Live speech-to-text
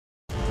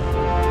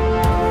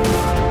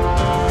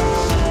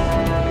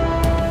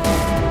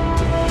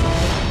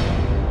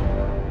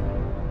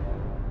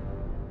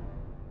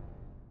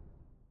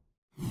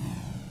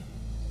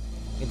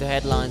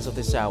headlines of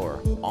this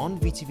hour on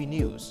VTV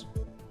News.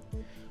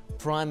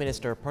 Prime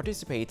Minister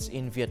participates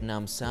in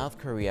Vietnam-South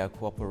Korea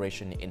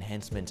cooperation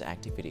enhancement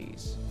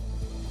activities.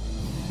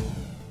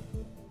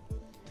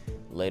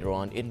 Later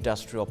on,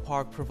 industrial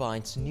park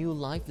provides new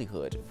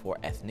livelihood for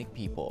ethnic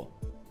people.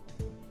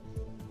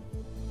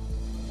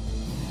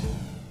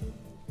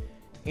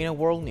 In our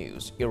world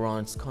news,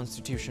 Iran's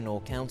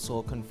Constitutional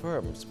Council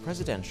confirms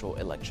presidential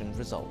election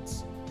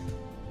results.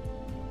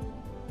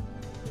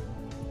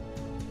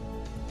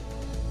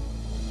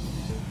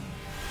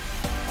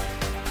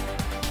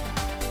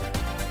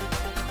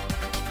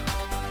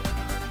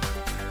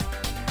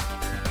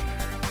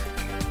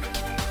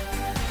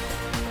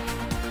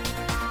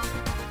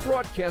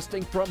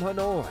 Broadcasting from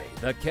Hanoi,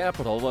 the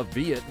capital of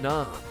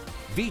Vietnam.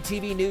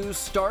 VTV News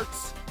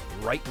starts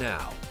right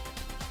now.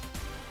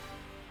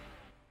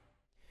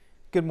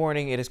 Good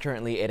morning. It is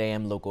currently 8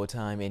 a.m. local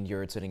time and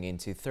you're tuning in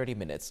to 30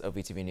 minutes of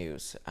VTV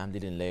News. I'm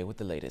Lin Lei with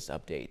the latest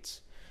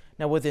updates.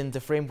 Now, within the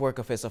framework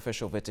of his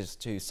official visit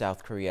to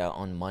South Korea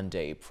on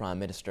Monday, Prime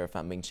Minister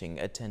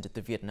Phie attended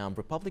the Vietnam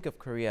Republic of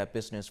Korea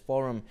Business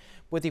Forum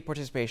with the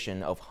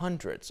participation of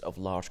hundreds of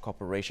large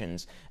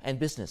corporations and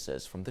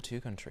businesses from the two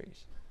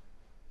countries.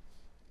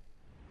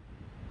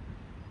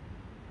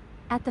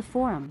 At the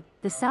forum,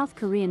 the South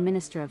Korean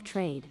Minister of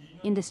Trade,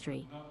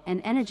 Industry,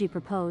 and Energy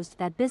proposed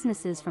that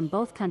businesses from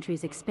both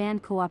countries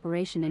expand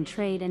cooperation in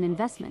trade and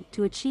investment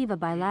to achieve a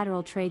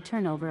bilateral trade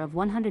turnover of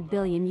 $100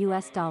 billion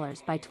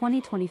by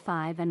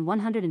 2025 and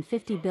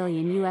 $150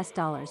 billion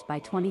by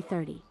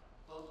 2030.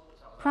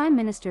 Prime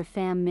Minister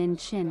Pham Minh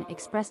Chinh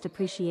expressed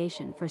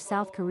appreciation for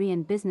South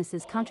Korean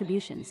businesses'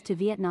 contributions to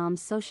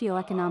Vietnam's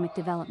socio-economic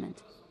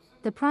development.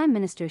 The Prime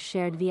Minister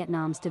shared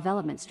Vietnam's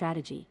development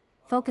strategy,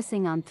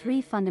 focusing on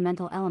 3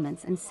 fundamental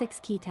elements and 6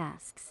 key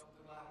tasks.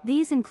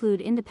 These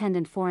include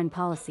independent foreign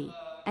policy,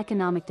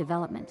 economic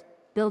development,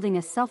 building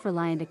a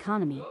self-reliant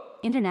economy,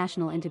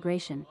 international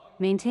integration,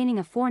 maintaining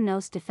a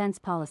foreign-no defense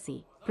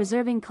policy,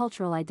 preserving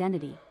cultural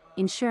identity,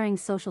 ensuring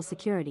social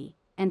security,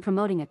 and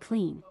promoting a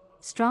clean,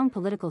 strong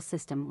political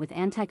system with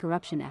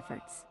anti-corruption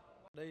efforts.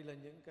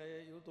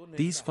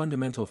 These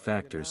fundamental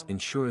factors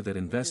ensure that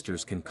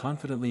investors can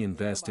confidently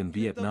invest in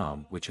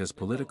Vietnam, which has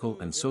political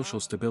and social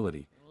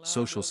stability,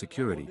 social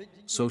security,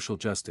 social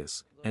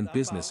justice, and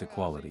business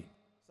equality.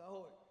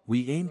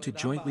 We aim to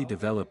jointly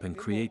develop and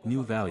create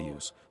new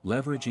values,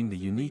 leveraging the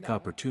unique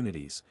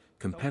opportunities,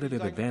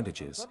 competitive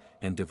advantages,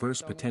 and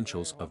diverse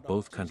potentials of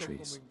both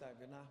countries.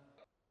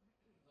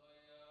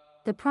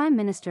 The Prime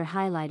Minister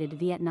highlighted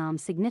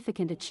Vietnam's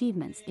significant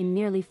achievements in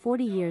nearly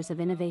 40 years of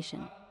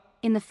innovation.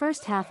 In the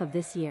first half of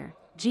this year,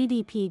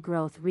 GDP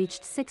growth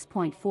reached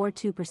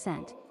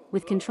 6.42%,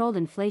 with controlled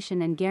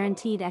inflation and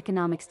guaranteed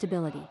economic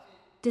stability.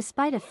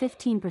 Despite a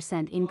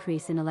 15%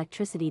 increase in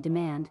electricity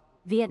demand,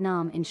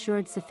 Vietnam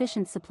ensured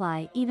sufficient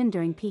supply even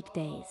during peak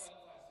days.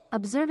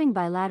 Observing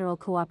bilateral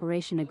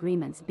cooperation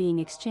agreements being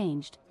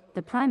exchanged,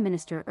 the Prime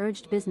Minister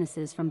urged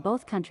businesses from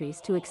both countries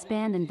to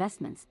expand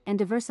investments and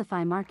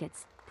diversify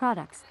markets,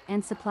 products,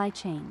 and supply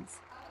chains.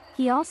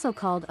 He also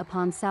called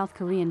upon South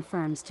Korean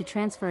firms to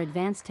transfer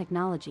advanced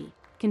technology,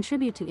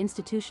 contribute to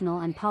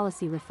institutional and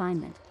policy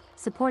refinement,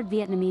 support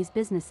Vietnamese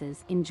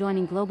businesses in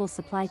joining global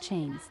supply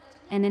chains,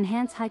 and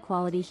enhance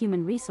high-quality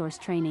human resource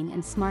training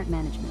and smart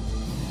management.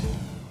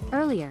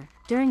 Earlier,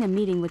 during a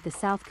meeting with the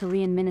South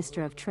Korean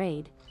Minister of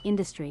Trade,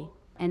 Industry,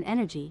 and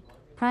Energy,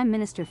 Prime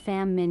Minister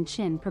Pham Minh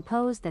Chinh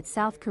proposed that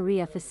South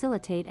Korea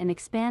facilitate and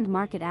expand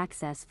market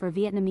access for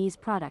Vietnamese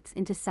products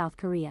into South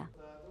Korea.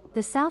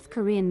 The South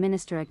Korean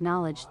minister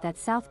acknowledged that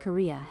South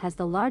Korea has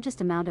the largest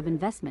amount of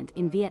investment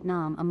in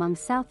Vietnam among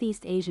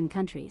Southeast Asian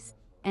countries,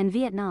 and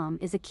Vietnam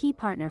is a key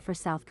partner for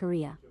South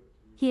Korea.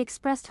 He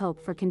expressed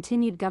hope for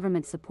continued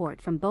government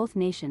support from both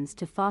nations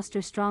to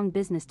foster strong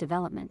business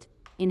development,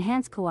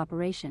 enhance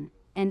cooperation,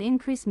 and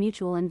increase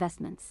mutual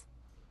investments.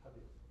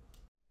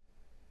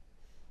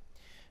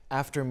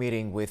 After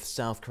meeting with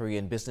South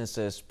Korean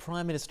businesses,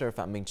 Prime Minister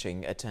Pham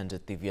Minh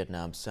attended the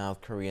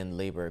Vietnam-South Korean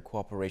Labor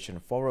Cooperation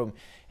Forum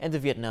and the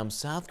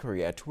Vietnam-South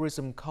Korea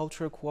Tourism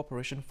Culture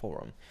Cooperation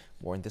Forum.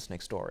 More in this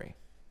next story.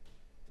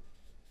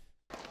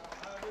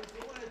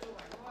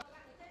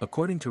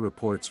 According to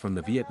reports from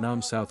the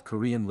Vietnam-South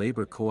Korean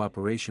Labor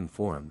Cooperation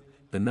Forum,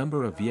 the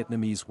number of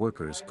Vietnamese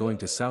workers going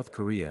to South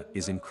Korea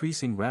is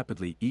increasing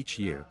rapidly each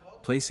year,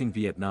 placing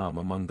Vietnam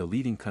among the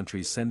leading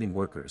countries sending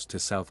workers to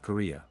South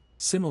Korea.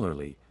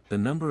 Similarly, the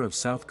number of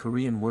South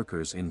Korean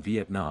workers in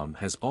Vietnam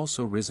has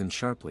also risen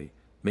sharply,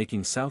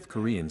 making South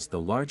Koreans the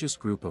largest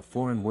group of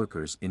foreign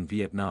workers in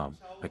Vietnam,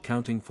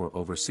 accounting for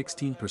over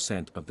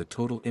 16% of the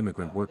total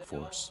immigrant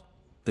workforce.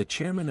 The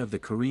chairman of the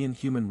Korean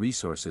Human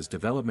Resources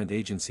Development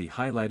Agency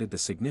highlighted the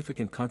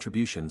significant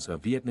contributions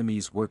of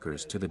Vietnamese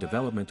workers to the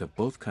development of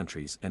both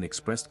countries and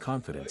expressed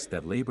confidence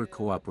that labor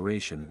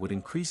cooperation would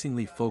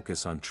increasingly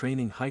focus on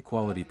training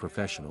high-quality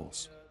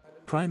professionals.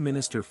 Prime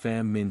Minister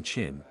Pham Minh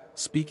Chinh,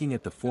 speaking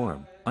at the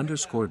forum,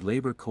 underscored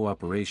labor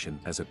cooperation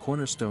as a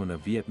cornerstone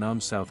of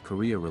Vietnam-South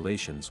Korea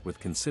relations with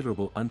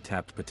considerable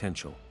untapped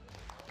potential.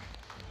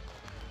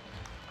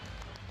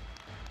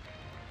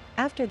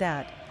 After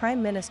that,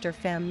 Prime Minister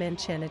Pham Minh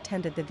Chinh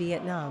attended the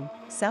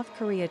Vietnam-South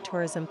Korea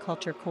Tourism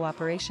Culture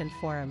Cooperation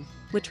Forum,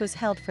 which was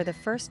held for the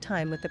first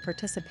time with the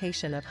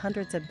participation of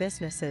hundreds of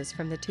businesses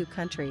from the two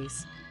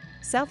countries.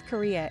 South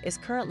Korea is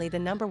currently the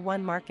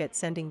 #1 market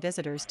sending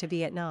visitors to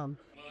Vietnam.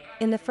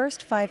 In the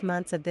first 5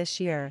 months of this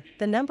year,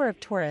 the number of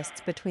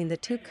tourists between the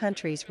two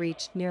countries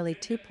reached nearly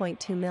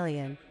 2.2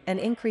 million, an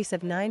increase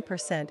of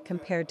 9%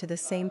 compared to the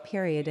same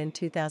period in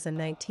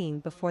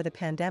 2019 before the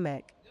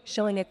pandemic,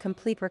 showing a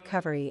complete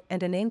recovery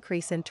and an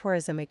increase in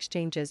tourism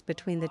exchanges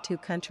between the two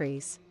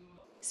countries.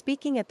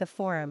 Speaking at the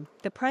forum,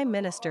 the Prime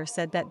Minister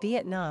said that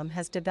Vietnam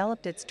has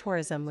developed its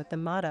tourism with the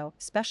motto,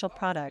 special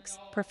products,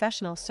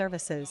 professional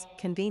services,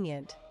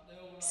 convenient.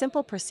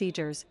 Simple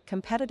procedures,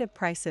 competitive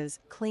prices,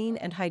 clean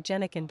and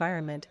hygienic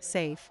environment,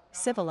 safe,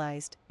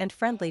 civilized, and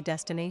friendly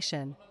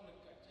destination.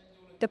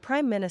 The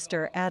Prime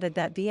Minister added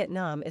that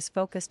Vietnam is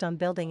focused on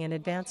building an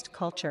advanced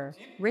culture,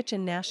 rich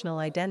in national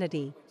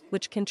identity,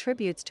 which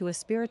contributes to a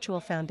spiritual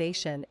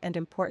foundation and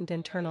important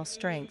internal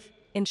strength,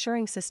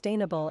 ensuring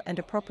sustainable and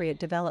appropriate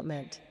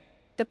development.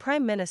 The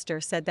Prime Minister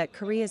said that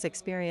Korea's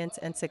experience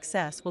and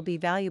success will be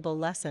valuable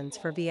lessons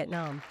for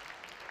Vietnam.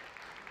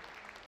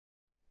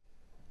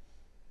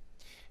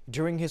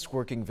 During his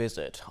working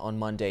visit on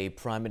Monday,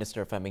 Prime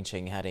Minister Pham Minh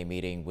Chinh had a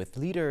meeting with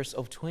leaders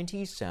of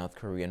 20 South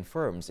Korean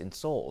firms in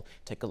Seoul.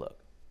 Take a look.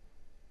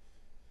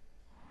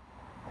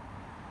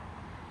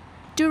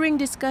 During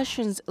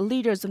discussions,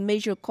 leaders of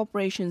major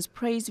corporations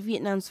praised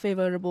Vietnam's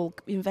favorable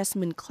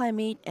investment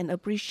climate and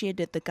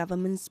appreciated the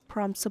government's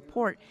prompt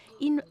support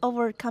in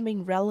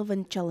overcoming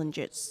relevant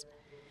challenges.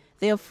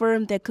 They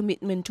affirmed their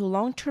commitment to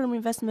long-term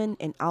investment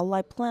and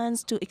outlined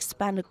plans to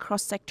expand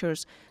across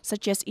sectors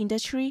such as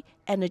industry,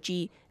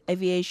 energy,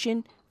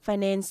 aviation,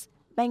 finance,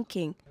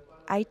 banking,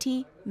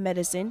 IT,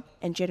 medicine,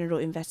 and general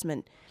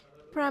investment.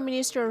 Prime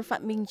Minister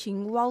Pham Minh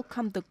Chinh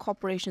welcomed the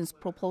corporation's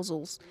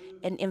proposals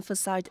and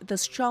emphasized the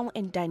strong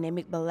and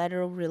dynamic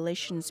bilateral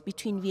relations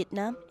between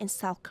Vietnam and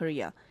South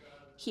Korea.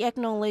 He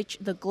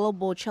acknowledged the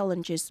global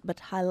challenges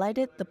but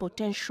highlighted the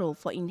potential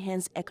for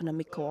enhanced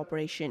economic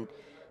cooperation.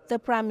 The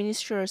Prime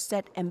Minister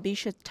set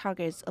ambitious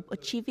targets of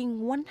achieving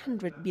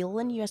 $100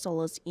 billion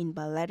in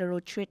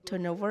bilateral trade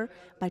turnover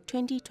by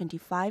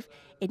 2025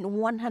 and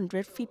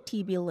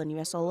 $150 billion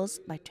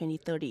by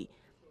 2030.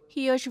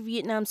 He urged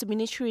Vietnam's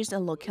ministries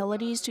and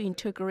localities to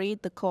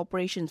integrate the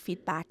cooperation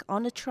feedback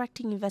on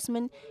attracting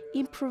investment,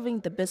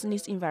 improving the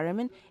business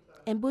environment,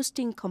 and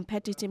boosting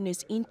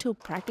competitiveness into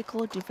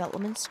practical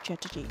development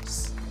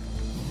strategies.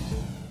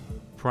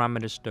 Prime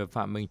Minister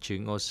Pham Minh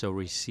Chinh also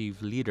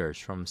received leaders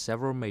from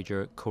several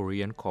major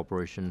Korean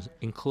corporations,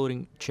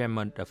 including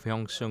Chairman of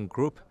Hyosung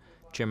Group,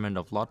 Chairman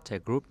of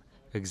Lotte Group,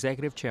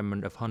 Executive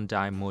Chairman of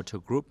Hyundai Motor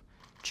Group,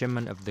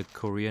 Chairman of the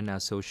Korean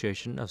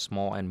Association of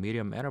Small and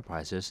Medium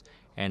Enterprises,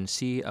 and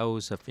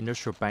CEOs of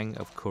Industrial Bank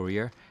of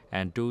Korea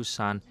and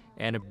Doosan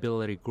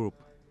Ability Group.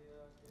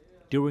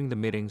 During the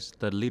meetings,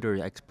 the leaders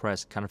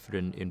expressed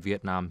confidence in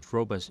Vietnam's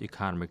robust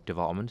economic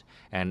development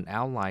and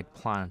outlined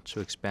plans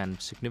to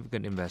expand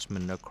significant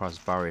investment across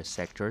various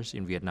sectors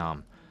in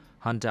Vietnam.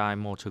 Hyundai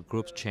Motor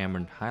Group's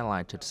chairman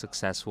highlighted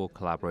successful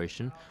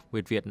collaboration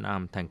with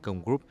Vietnam Thành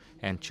Công Group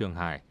and Trường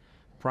Hải.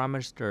 Prime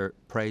Minister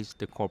praised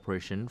the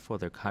corporation for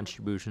their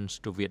contributions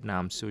to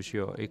Vietnam's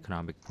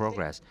socio-economic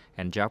progress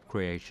and job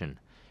creation.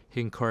 He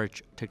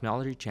encouraged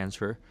technology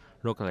transfer,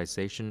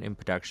 localization in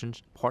production,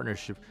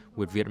 partnership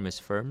with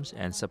Vietnamese firms,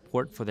 and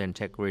support for their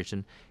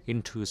integration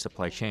into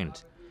supply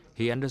chains.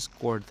 He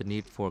underscored the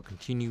need for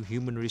continued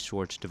human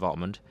resource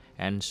development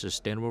and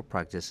sustainable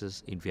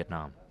practices in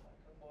Vietnam.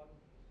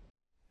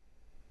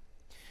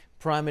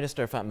 Prime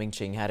Minister Pham Minh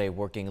Chinh had a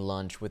working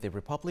lunch with the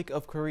Republic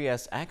of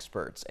Korea's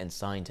experts and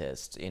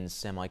scientists in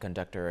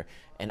semiconductor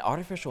and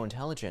artificial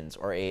intelligence,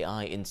 or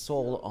AI, in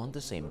Seoul on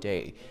the same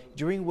day,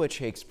 during which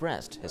he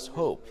expressed his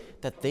hope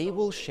that they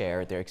will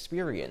share their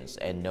experience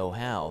and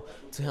know-how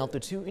to help the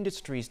two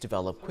industries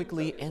develop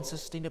quickly and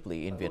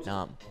sustainably in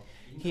Vietnam.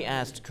 He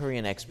asked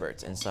Korean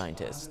experts and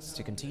scientists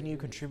to continue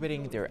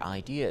contributing their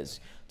ideas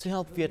to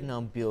help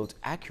Vietnam build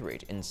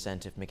accurate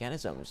incentive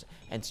mechanisms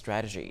and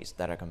strategies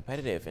that are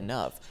competitive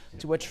enough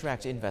to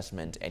attract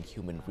investment and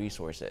human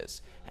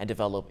resources, and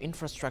develop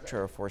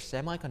infrastructure for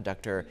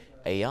semiconductor,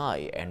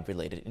 AI, and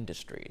related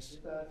industries.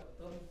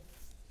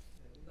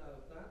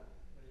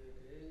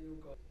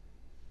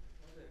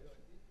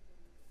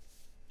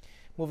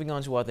 Moving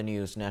on to other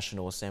news,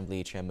 National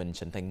Assembly Chairman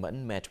Trần Thanh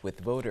Mẫn met with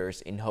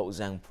voters in Hậu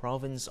Giang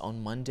Province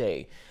on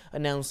Monday,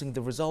 announcing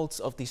the results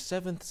of the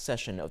 7th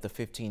session of the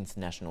 15th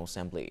National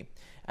Assembly.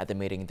 At the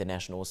meeting, the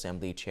National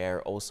Assembly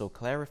chair also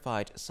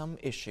clarified some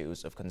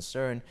issues of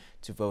concern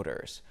to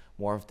voters.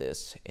 More of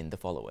this in the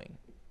following.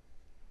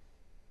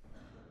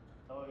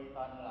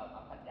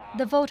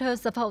 The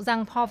voters of Hậu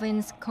Giang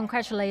Province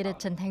congratulated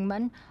Trần Thanh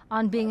Mẫn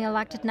on being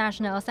elected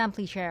National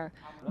Assembly Chair.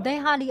 They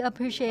highly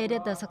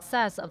appreciated the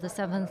success of the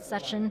 7th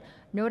session,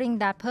 noting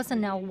that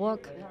personnel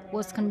work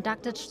was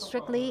conducted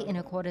strictly in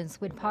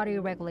accordance with party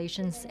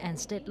regulations and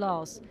state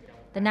laws.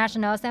 The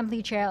National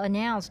Assembly chair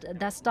announced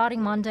that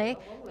starting Monday,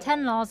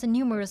 10 laws and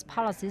numerous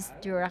policies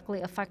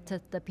directly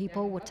affected the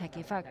people would take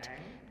effect.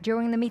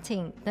 During the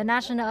meeting, the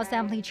National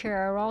Assembly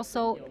chair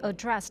also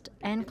addressed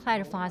and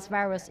clarified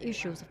various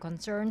issues of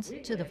concerns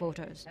to the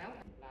voters.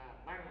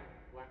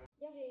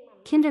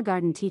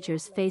 Kindergarten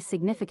teachers face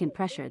significant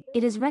pressure.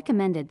 It is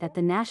recommended that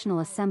the National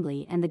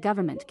Assembly and the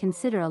government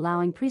consider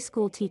allowing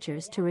preschool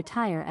teachers to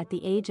retire at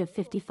the age of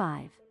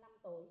 55.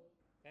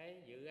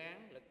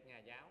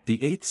 The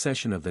 8th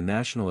session of the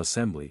National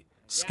Assembly,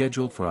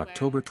 scheduled for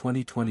October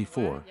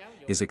 2024,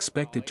 is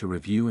expected to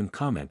review and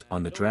comment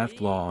on the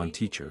draft law on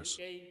teachers.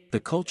 The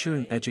Culture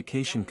and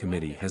Education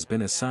Committee has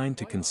been assigned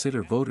to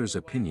consider voters'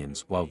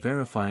 opinions while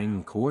verifying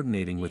and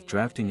coordinating with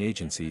drafting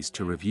agencies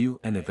to review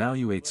and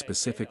evaluate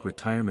specific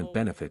retirement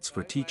benefits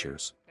for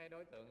teachers.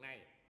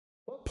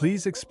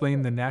 Please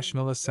explain the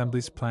National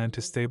Assembly's plan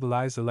to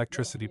stabilize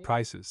electricity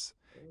prices,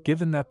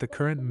 given that the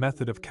current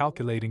method of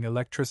calculating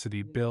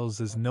electricity bills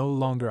is no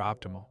longer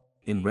optimal.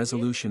 In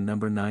Resolution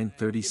Number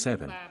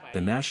 937, the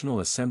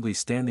National Assembly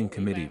Standing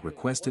Committee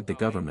requested the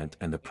government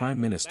and the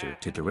Prime Minister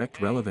to direct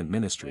relevant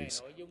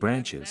ministries,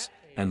 branches,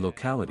 and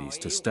localities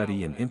to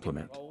study and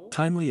implement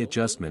timely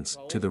adjustments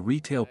to the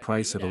retail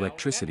price of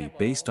electricity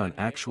based on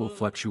actual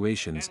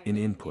fluctuations in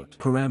input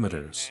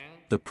parameters.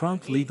 The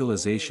prompt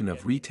legalization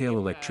of retail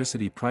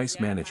electricity price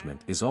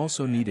management is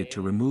also needed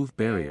to remove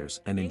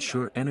barriers and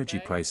ensure energy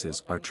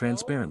prices are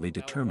transparently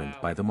determined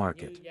by the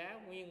market.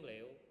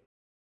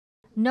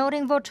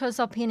 Noting voters'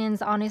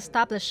 opinions on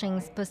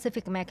establishing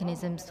specific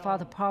mechanisms for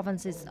the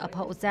provinces of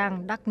Hậu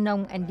Giang, Đắk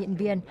Nông, and Điện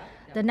Biên,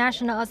 the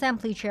National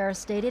Assembly chair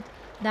stated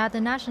that the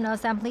National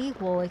Assembly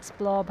will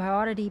explore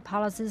priority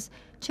policies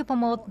to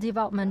promote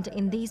development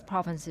in these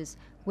provinces,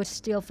 which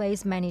still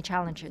face many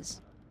challenges.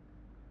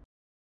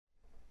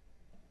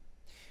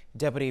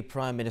 Deputy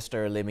Prime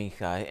Minister Lê Minh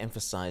Khái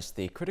emphasized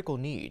the critical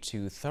need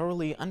to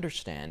thoroughly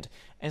understand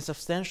and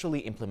substantially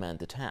implement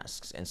the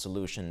tasks and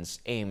solutions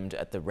aimed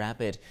at the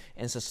rapid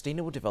and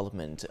sustainable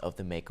development of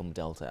the Mekong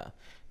Delta.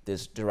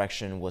 This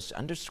direction was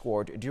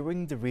underscored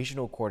during the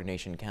Regional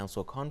Coordination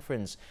Council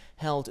conference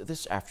held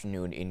this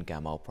afternoon in Cà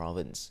Mau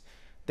province.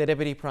 The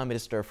Deputy Prime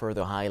Minister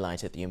further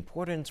highlighted the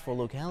importance for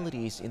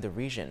localities in the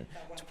region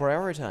to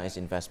prioritize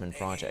investment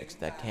projects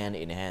that can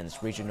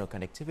enhance regional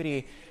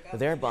connectivity,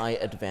 thereby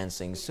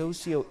advancing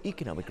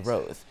socio-economic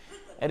growth.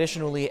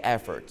 Additionally,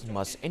 efforts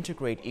must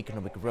integrate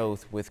economic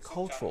growth with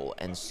cultural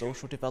and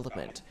social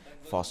development,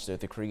 foster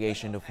the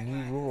creation of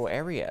new rural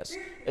areas,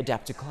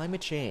 adapt to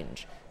climate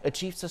change,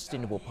 achieve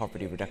sustainable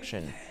poverty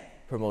reduction,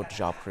 promote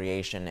job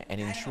creation, and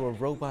ensure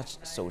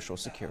robust social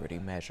security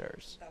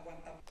measures.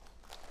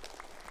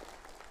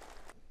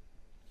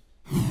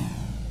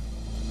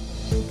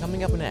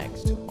 Coming up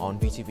next on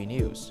VTV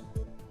News,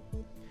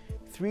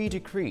 3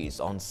 decrees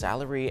on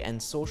salary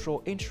and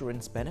social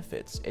insurance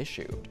benefits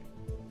issued.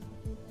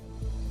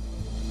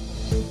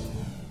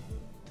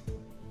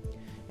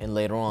 And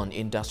later on,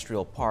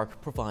 Industrial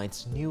Park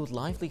provides new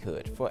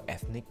livelihood for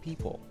ethnic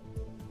people.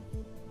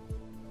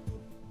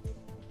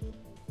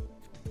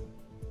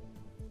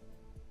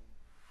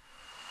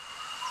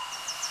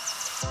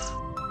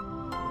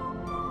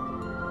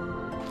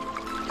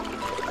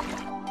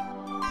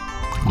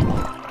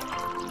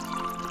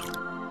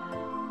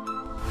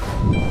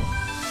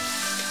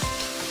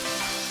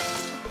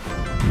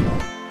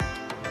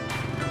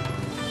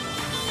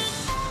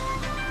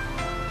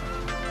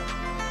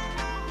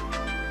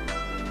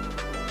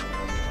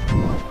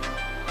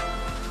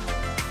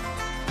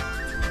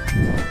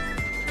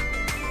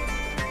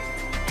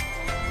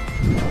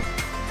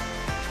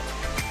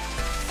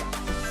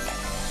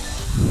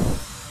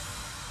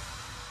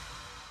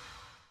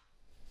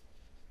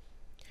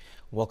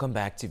 Welcome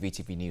back to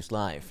VTV News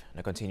Live.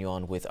 Now continue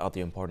on with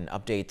other important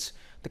updates.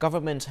 The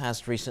government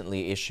has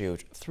recently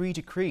issued 3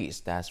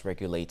 decrees that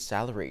regulate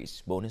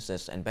salaries,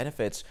 bonuses, and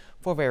benefits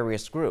for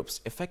various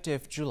groups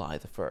effective July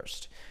the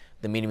 1st.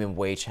 The minimum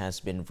wage has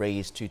been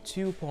raised to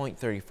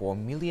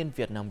 2.34 million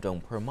Vietnam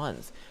dong per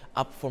month,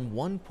 up from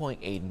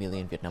 1.8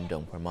 million Vietnam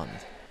dong per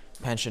month.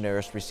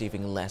 Pensioners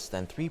receiving less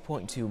than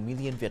 3.2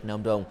 million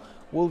Vietnam dong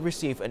will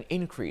receive an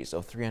increase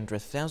of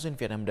 300,000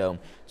 Vietnam dong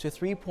to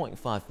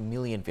 3.5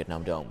 million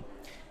Vietnam dong.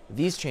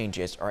 These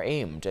changes are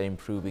aimed at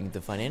improving the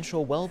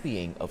financial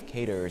well-being of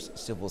cadres,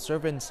 civil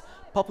servants,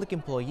 public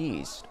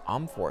employees,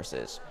 armed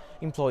forces,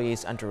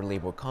 employees under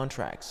labor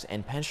contracts,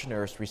 and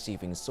pensioners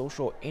receiving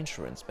social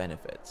insurance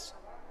benefits.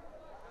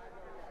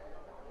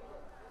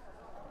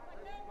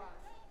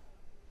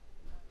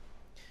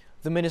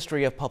 The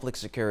Ministry of Public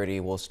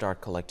Security will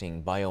start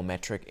collecting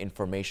biometric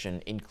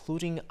information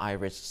including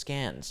iris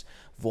scans,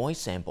 voice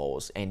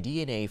samples, and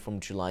DNA from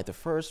July the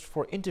 1st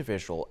for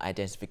individual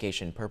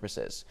identification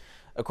purposes.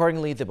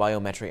 Accordingly, the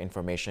biometric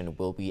information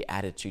will be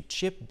added to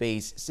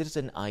chip-based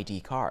citizen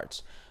ID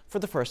cards. For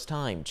the first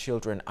time,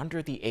 children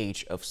under the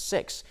age of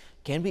 6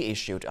 can be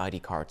issued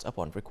ID cards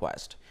upon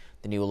request.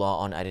 The new law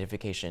on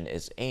identification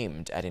is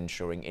aimed at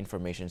ensuring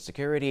information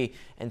security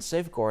and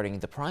safeguarding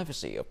the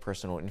privacy of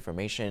personal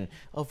information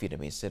of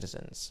Vietnamese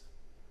citizens.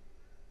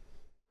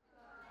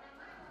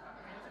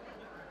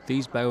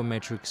 These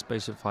biometric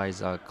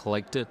specifiers are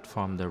collected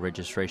from the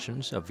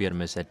registrations of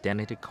Vietnamese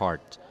identity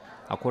cards.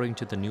 According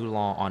to the new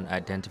law on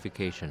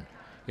identification,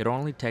 it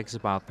only takes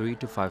about 3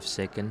 to 5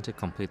 seconds to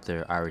complete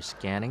the iris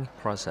scanning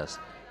process.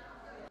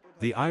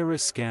 The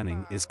iris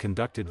scanning is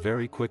conducted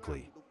very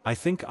quickly. I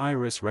think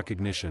iris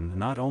recognition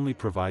not only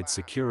provides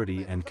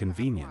security and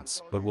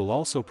convenience, but will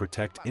also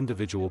protect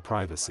individual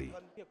privacy.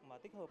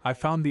 I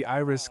found the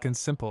iris scan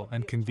simple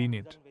and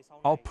convenient.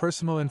 All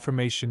personal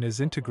information is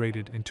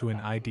integrated into an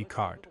ID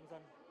card.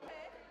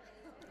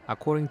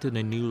 According to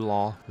the new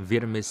law,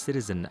 Vietnamese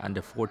citizens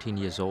under 14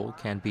 years old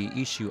can be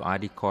issued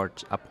ID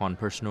cards upon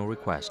personal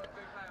request.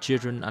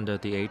 Children under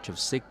the age of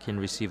 6 can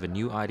receive a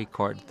new ID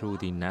card through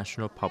the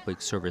National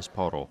Public Service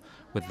Portal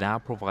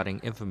without providing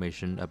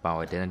information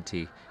about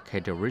identity,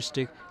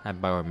 characteristics,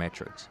 and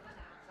biometrics.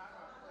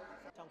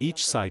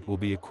 Each site will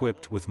be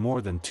equipped with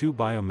more than 2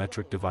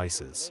 biometric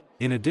devices.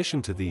 In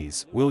addition to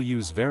these, we'll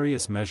use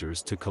various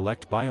measures to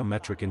collect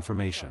biometric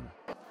information.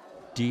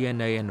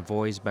 DNA and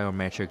voice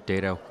biometric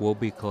data will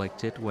be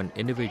collected when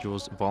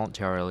individuals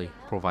voluntarily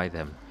provide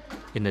them.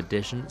 In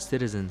addition,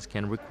 citizens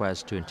can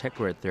request to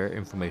integrate their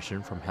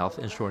information from health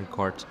insurance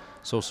cards,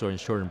 social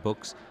insurance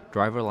books,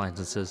 driver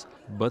licenses,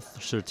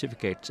 birth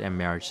certificates, and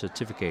marriage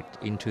certificates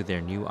into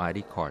their new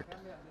ID card.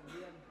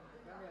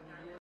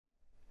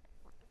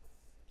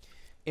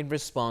 In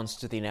response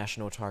to the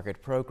National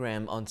Target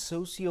Program on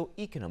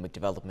Socio-Economic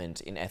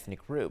Development in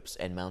Ethnic Groups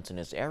and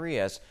Mountainous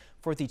Areas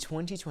for the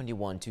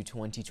 2021 to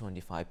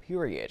 2025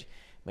 period,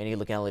 many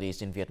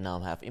localities in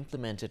Vietnam have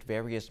implemented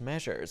various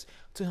measures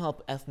to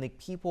help ethnic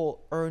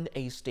people earn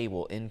a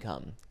stable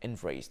income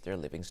and raise their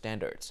living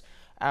standards.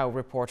 Our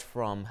report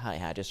from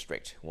Phie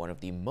District, one of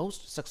the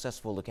most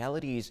successful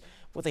localities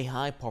with a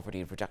high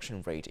poverty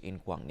reduction rate in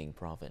Quảng Ninh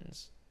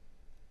Province.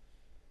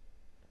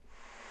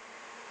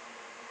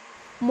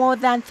 More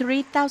than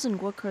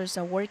 3,000 workers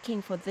are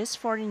working for this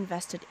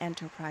foreign-invested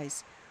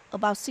enterprise.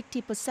 About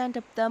 60%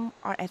 of them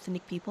are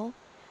ethnic people.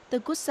 The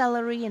good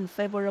salary and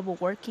favorable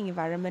working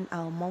environment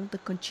are among the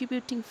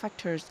contributing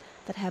factors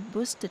that have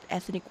boosted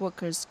ethnic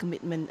workers'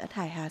 commitment at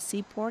Phie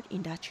Seaport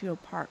Industrial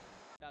Park.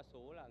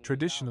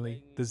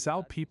 Traditionally, the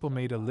Dao people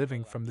made a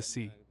living from the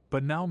sea,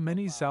 but now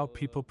many Dao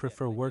people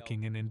prefer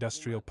working in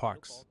industrial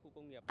parks.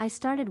 I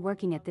started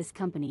working at this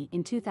company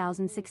in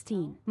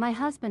 2016. My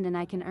husband and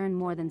I can earn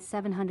more than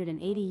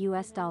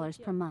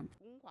 $780 per month.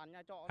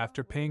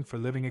 After paying for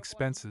living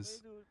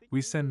expenses,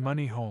 we send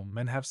money home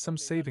and have some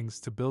savings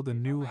to build a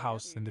new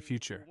house in the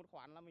future.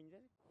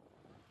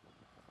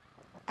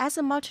 As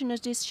a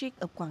mountainous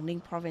district of Quảng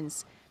Ninh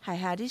Province,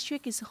 Phie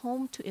District is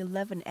home to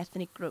 11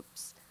 ethnic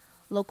groups.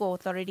 Local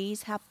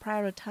authorities have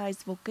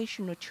prioritized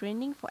vocational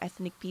training for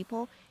ethnic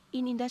people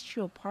in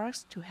industrial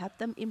parks to help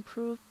them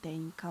improve their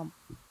income.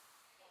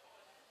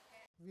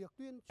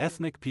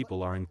 Ethnic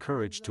people are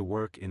encouraged to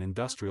work in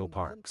industrial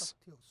parks.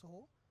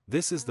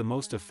 This is the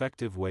most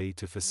effective way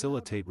to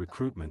facilitate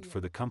recruitment for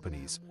the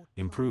companies,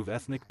 improve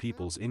ethnic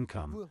people's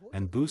income,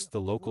 and boost the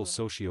local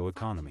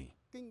socio-economy.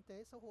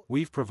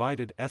 We've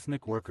provided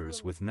ethnic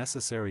workers with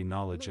necessary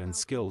knowledge and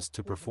skills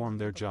to perform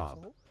their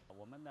job.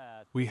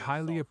 We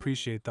highly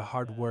appreciate the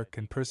hard work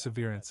and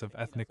perseverance of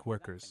ethnic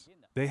workers.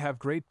 They have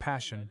great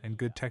passion and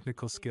good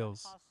technical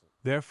skills.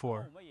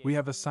 Therefore, we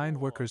have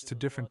assigned workers to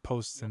different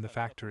posts in the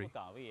factory.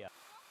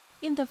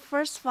 In the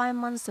first 5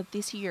 months of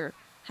this year,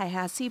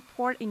 Phie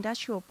Seaport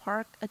Industrial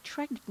Park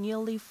attracted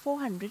nearly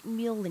 $400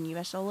 million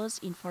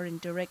in foreign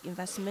direct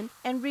investment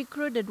and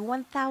recruited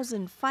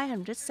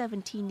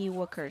 1,570 new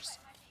workers.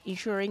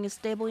 Ensuring a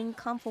stable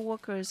income for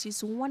workers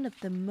is one of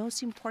the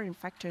most important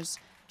factors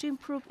to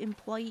improve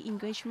employee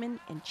engagement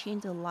and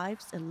change the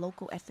lives of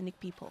local ethnic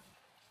people.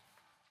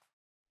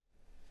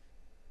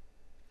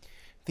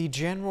 The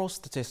General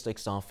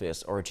Statistics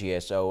Office, or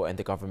GSO, and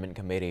the Government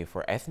Committee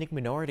for Ethnic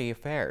Minority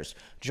Affairs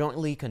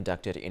jointly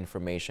conducted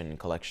information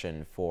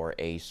collection for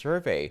a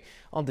survey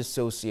on the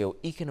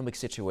socio-economic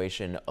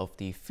situation of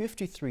the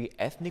 53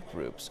 ethnic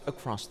groups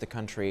across the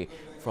country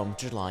from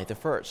July the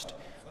 1st.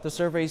 The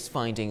survey's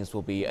findings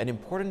will be an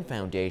important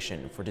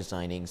foundation for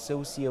designing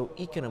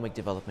socio-economic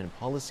development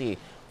policy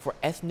for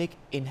ethnic,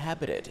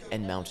 inhabited,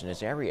 and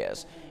mountainous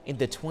areas in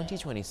the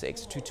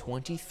 2026 to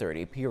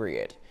 2030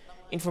 period.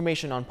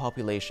 Information on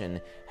population,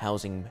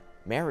 housing,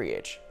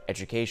 marriage,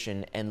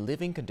 education, and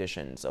living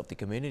conditions of the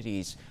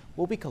communities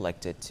will be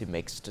collected to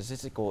make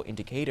statistical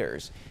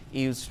indicators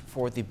used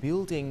for the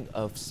building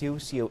of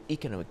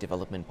socio-economic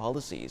development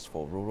policies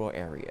for rural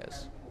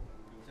areas.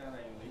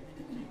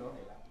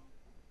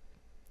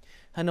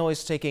 Hanoi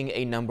is taking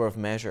a number of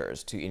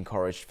measures to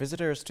encourage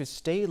visitors to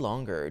stay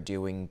longer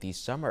during the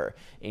summer,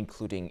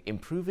 including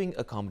improving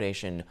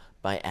accommodation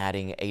by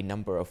adding a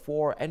number of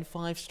 4- and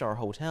 5-star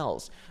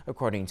hotels,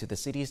 according to the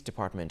city's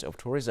Department of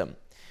Tourism.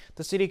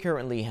 The city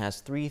currently has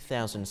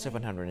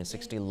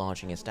 3,760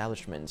 lodging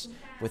establishments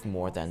with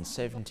more than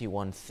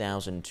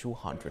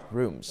 71,200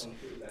 rooms.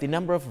 The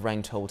number of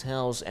ranked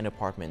hotels and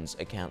apartments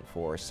account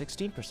for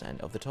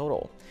 16% of the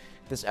total.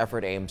 This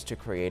effort aims to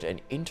create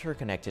an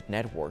interconnected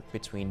network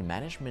between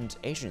management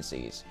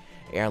agencies,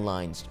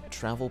 airlines,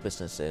 travel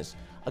businesses,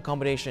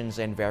 accommodations,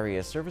 and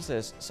various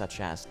services such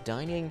as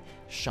dining,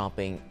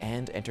 shopping,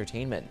 and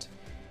entertainment.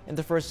 In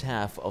the first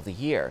half of the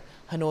year,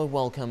 Hanoi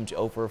welcomed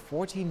over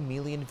 14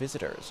 million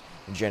visitors,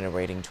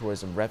 generating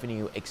tourism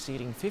revenue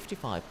exceeding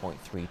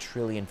 55.3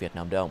 trillion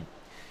Vietnam dong.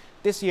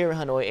 This year,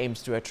 Hanoi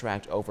aims to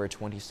attract over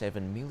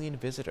 27 million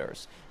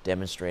visitors,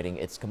 demonstrating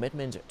its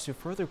commitment to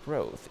further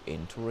growth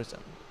in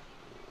tourism.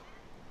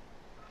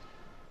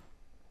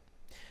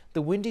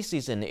 The windy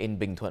season in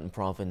Binh Thuận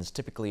province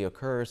typically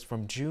occurs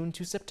from June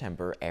to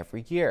September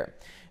every year.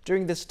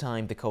 During this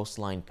time, the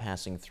coastline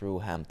passing through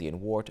Ham Dien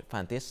Ward,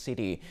 Phan Thiết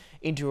City,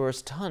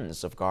 endures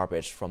tons of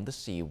garbage from the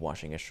sea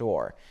washing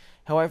ashore.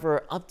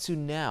 However, up to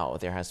now,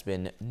 there has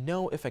been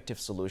no effective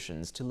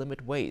solutions to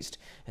limit waste,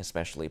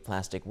 especially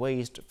plastic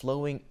waste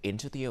flowing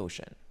into the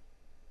ocean.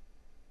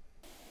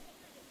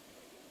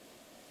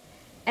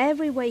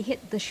 Every wave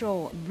hit the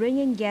shore,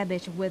 bringing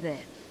garbage with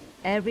it.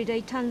 Every day,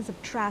 tons of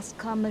trash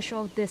come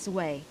ashore this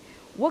way.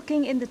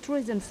 Working in the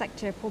tourism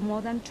sector for more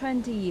than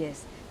 20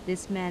 years,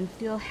 this man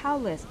feels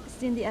helpless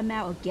since the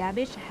amount of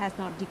garbage has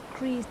not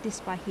decreased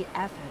despite his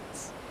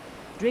efforts.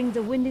 During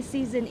the windy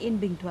season in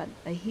Binh Thuận,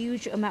 a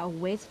huge amount of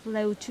waste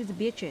flows to the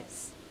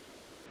beaches.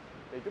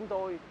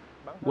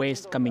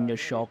 Waste coming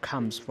ashore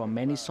comes from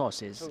many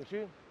sources.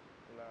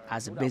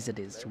 As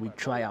visitors, we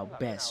try our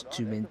best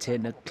to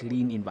maintain a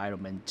clean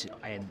environment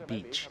and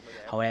beach.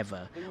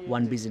 However,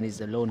 one business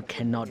alone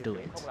cannot do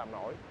it.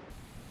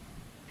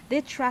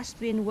 The trash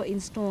bins were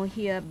installed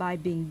here by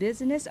Binh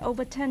Business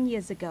over 10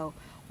 years ago,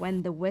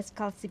 when the waste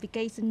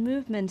classification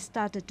movement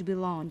started to be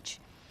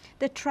launched.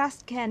 The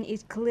trash can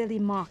is clearly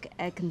marked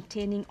as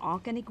containing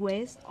organic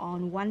waste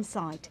on one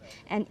side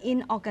and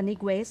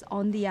inorganic waste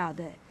on the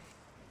other.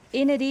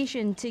 In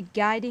addition to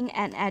guiding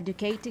and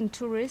educating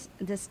tourists,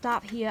 the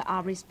staff here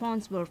are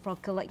responsible for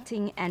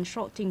collecting and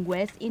sorting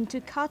waste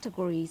into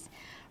categories: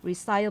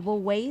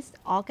 recyclable waste,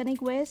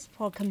 organic waste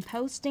for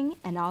composting,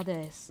 and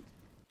others.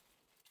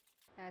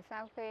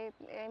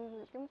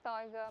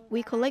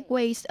 We collect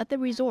waste at the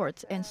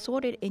resorts and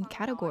sort it in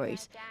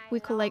categories. We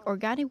collect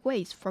organic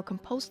waste for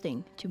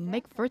composting to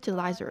make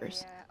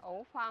fertilizers.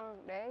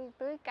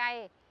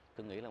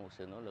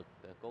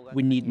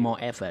 We need more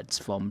efforts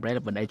from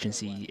relevant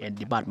agencies and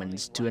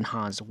departments to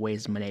enhance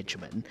waste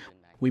management.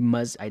 We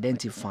must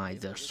identify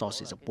the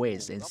sources of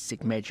waste and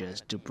seek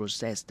measures to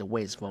process the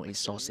waste from its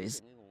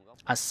sources.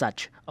 As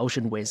such,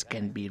 ocean waste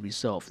can be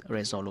resolved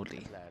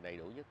resolutely.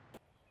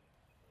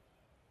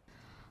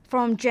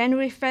 From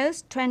January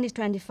 1st,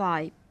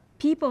 2025,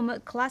 people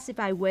must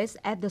classify waste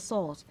at the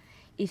source.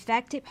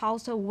 Effective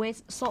household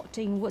waste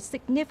sorting would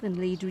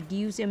significantly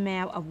reduce the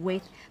amount of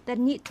waste that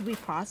need to be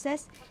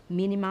processed,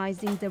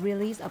 minimizing the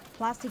release of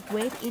plastic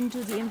waste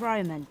into the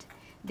environment.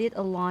 This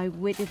aligns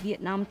with the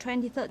Vietnam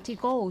 2030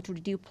 goal to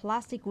reduce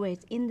plastic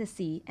waste in the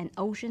sea and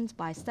oceans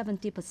by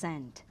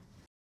 70%.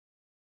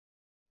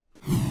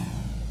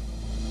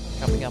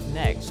 Coming up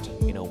next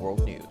in our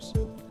world news.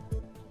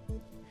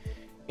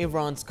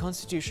 Iran's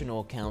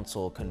Constitutional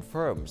Council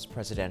confirms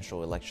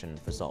presidential election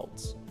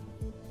results.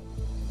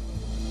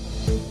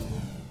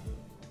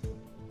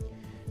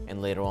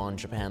 And later on,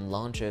 Japan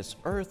launches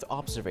Earth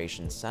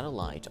observation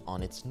satellite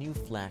on its new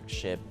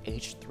flagship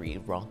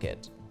H3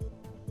 rocket.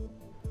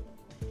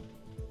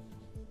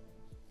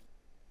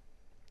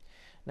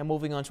 Now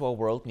moving on to our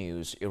world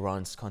news,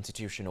 Iran's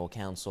Constitutional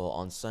Council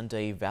on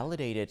Sunday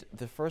validated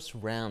the first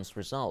round's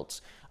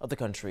results of the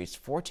country's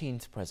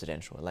 14th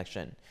presidential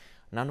election.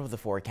 None of the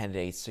four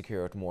candidates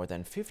secured more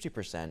than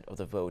 50% of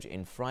the vote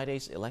in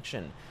Friday's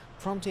election,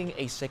 prompting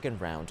a second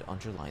round on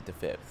July the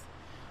 5th.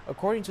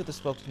 According to the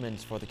spokesman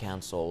for the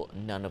council,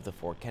 none of the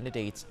four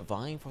candidates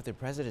vying for the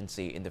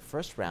presidency in the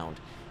first round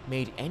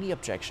made any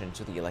objection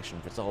to the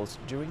election results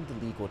during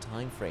the legal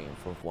time frame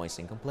for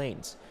voicing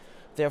complaints.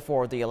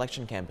 Therefore, the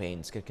election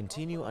campaigns could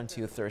continue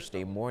until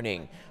Thursday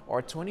morning,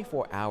 or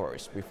 24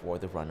 hours before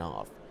the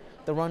runoff.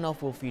 The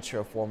runoff will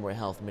feature former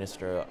Health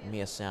Minister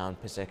Miasan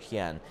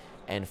Pesekian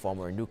and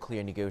former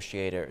nuclear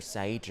negotiator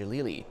Saeed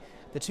Jalili,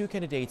 the two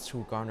candidates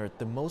who garnered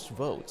the most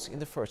votes in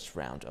the first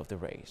round of the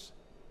race.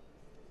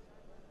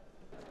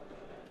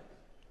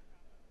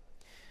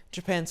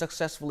 Japan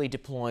successfully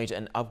deployed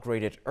an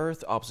upgraded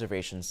Earth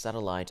observation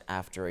satellite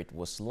after it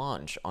was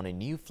launched on a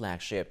new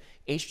flagship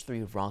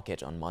H3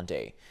 rocket on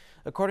Monday.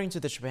 According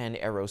to the Japan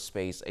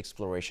Aerospace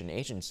Exploration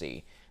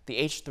Agency, the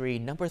H3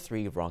 No.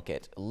 3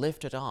 rocket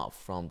lifted off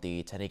from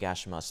the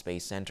Tanegashima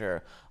Space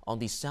Center on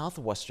the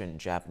southwestern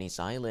Japanese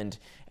island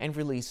and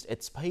released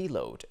its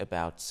payload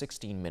about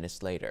 16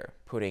 minutes later,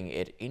 putting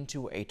it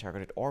into a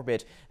targeted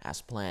orbit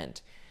as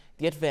planned.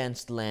 The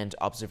Advanced Land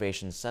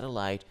Observation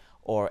Satellite,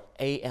 or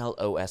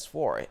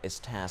ALOS-4, is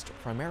tasked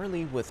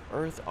primarily with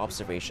Earth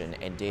observation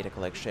and data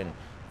collection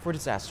for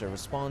disaster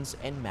response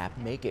and map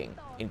making,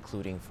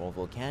 including for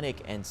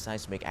volcanic and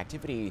seismic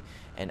activity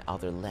and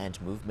other land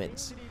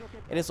movements.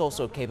 It is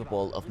also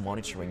capable of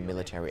monitoring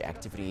military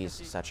activities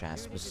such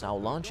as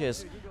missile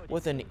launches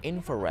with an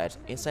infrared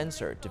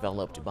sensor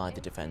developed by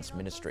the Defense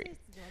Ministry.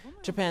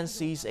 Japan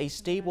sees a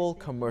stable,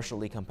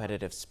 commercially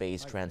competitive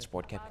space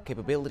transport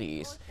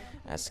capabilities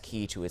as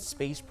key to its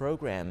space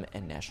program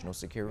and national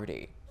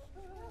security.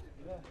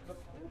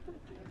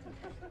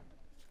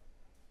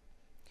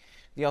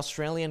 The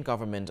Australian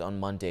government on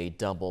Monday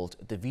doubled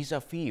the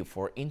visa fee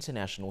for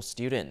international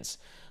students.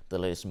 The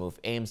latest move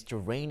aims to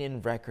rein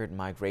in record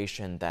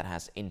migration that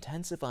has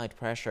intensified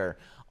pressure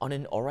on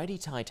an already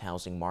tight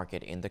housing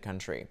market in the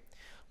country.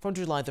 From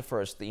July the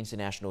 1st, the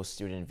international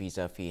student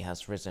visa fee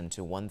has risen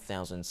to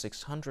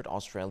 1,600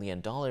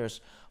 Australian dollars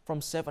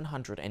from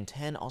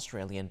 710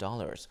 Australian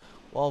dollars,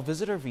 while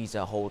visitor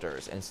visa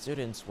holders and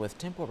students with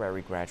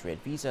temporary graduate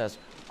visas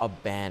are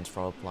banned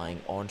from applying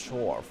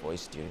onshore for a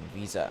student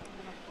visa.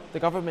 The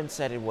government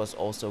said it was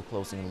also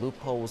closing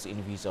loopholes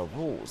in visa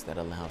rules that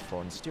allowed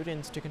foreign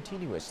students to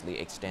continuously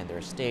extend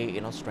their stay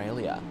in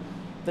Australia.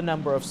 The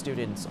number of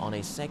students on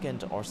a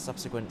second or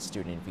subsequent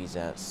student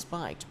visa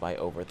spiked by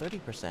over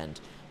 30%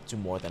 to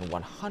more than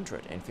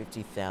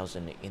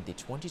 150,000 in the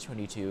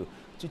 2022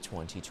 to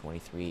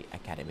 2023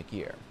 academic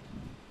year.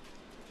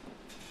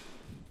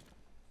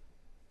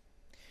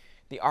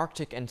 The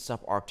Arctic and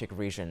subarctic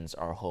regions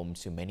are home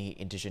to many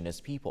indigenous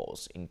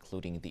peoples,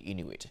 including the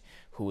Inuit,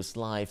 whose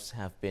lives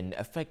have been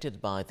affected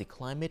by the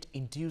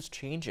climate-induced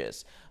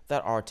changes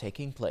that are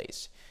taking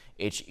place.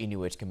 Each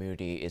Inuit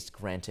community is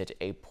granted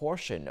a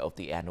portion of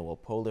the annual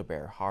polar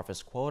bear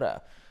harvest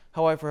quota.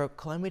 However,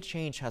 climate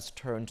change has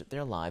turned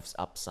their lives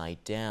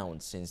upside down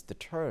since the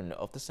turn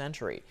of the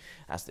century,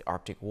 as the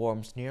Arctic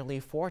warms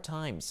nearly 4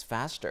 times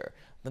faster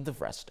than the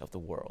rest of the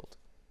world.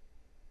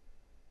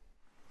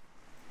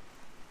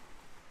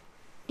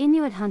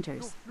 Inuit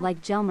hunters,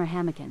 like Jelmer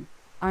Hamakin,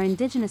 are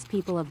indigenous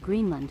people of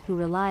Greenland who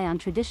rely on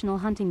traditional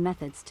hunting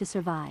methods to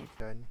survive.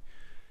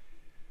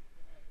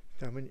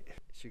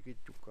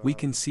 We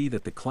can see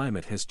that the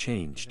climate has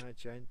changed.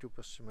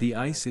 The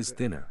ice is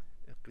thinner.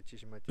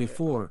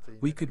 Before,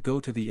 we could go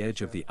to the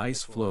edge of the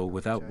ice floe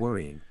without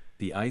worrying.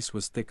 The ice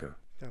was thicker.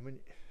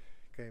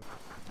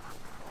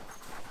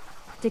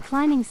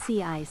 Declining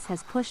sea ice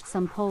has pushed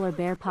some polar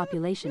bear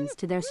populations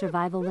to their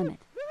survival limit.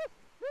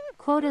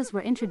 Quotas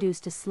were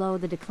introduced to slow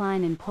the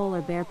decline in polar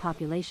bear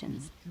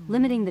populations,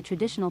 limiting the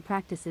traditional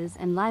practices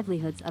and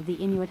livelihoods of the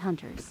Inuit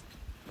hunters.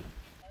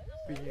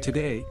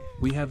 Today,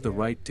 we have the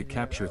right to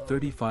capture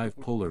 35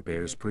 polar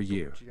bears per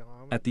year.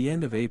 At the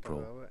end of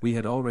April, we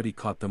had already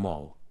caught them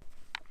all.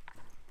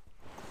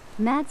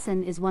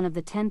 Madsen is one of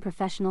the 10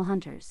 professional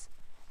hunters.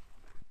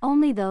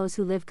 Only those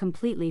who live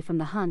completely from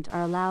the hunt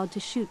are allowed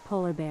to shoot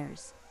polar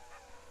bears.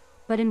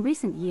 But in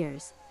recent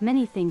years,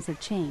 many things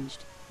have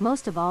changed,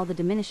 most of all the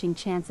diminishing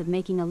chance of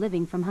making a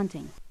living from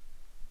hunting.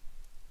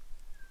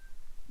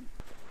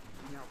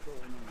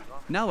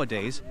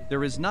 Nowadays,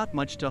 there is not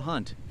much to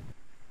hunt.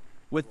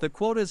 With the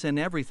quotas and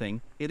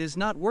everything, it is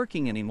not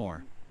working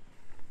anymore.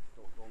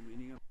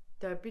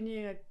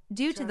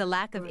 Due to the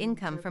lack of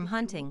income from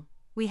hunting,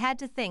 we had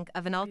to think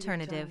of an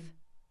alternative.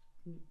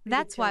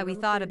 That's why we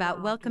thought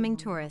about welcoming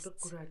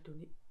tourists.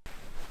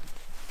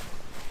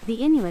 The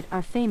Inuit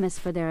are famous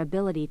for their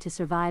ability to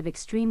survive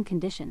extreme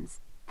conditions,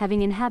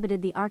 having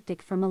inhabited the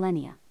Arctic for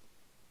millennia.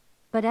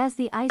 But as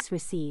the ice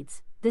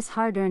recedes, this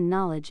hard-earned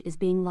knowledge is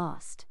being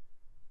lost.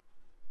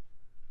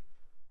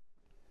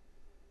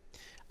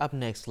 Up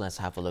next, let's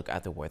have a look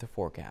at the weather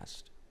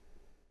forecast.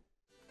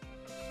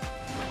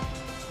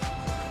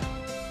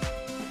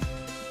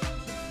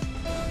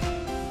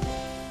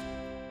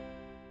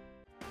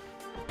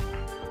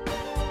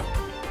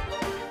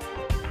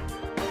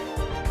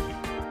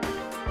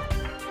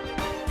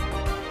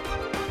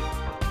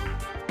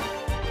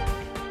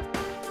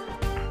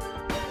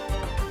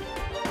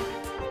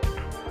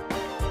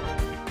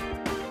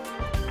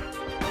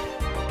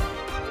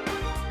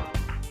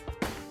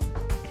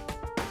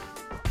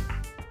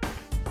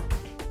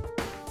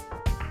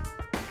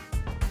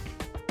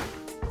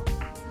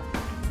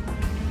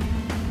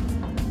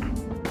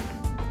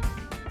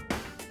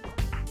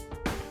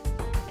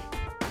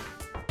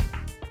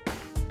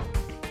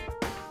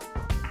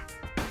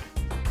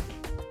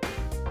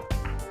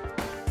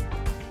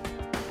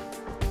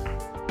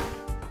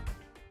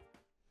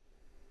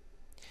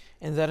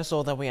 And that is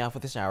all that we have for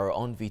this hour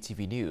on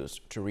VTV News.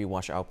 To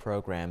rewatch our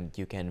program,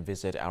 you can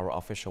visit our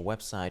official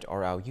website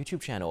or our YouTube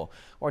channel,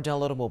 or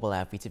download a mobile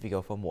app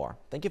VTVgo for more.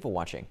 Thank you for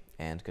watching,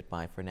 and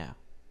goodbye for now.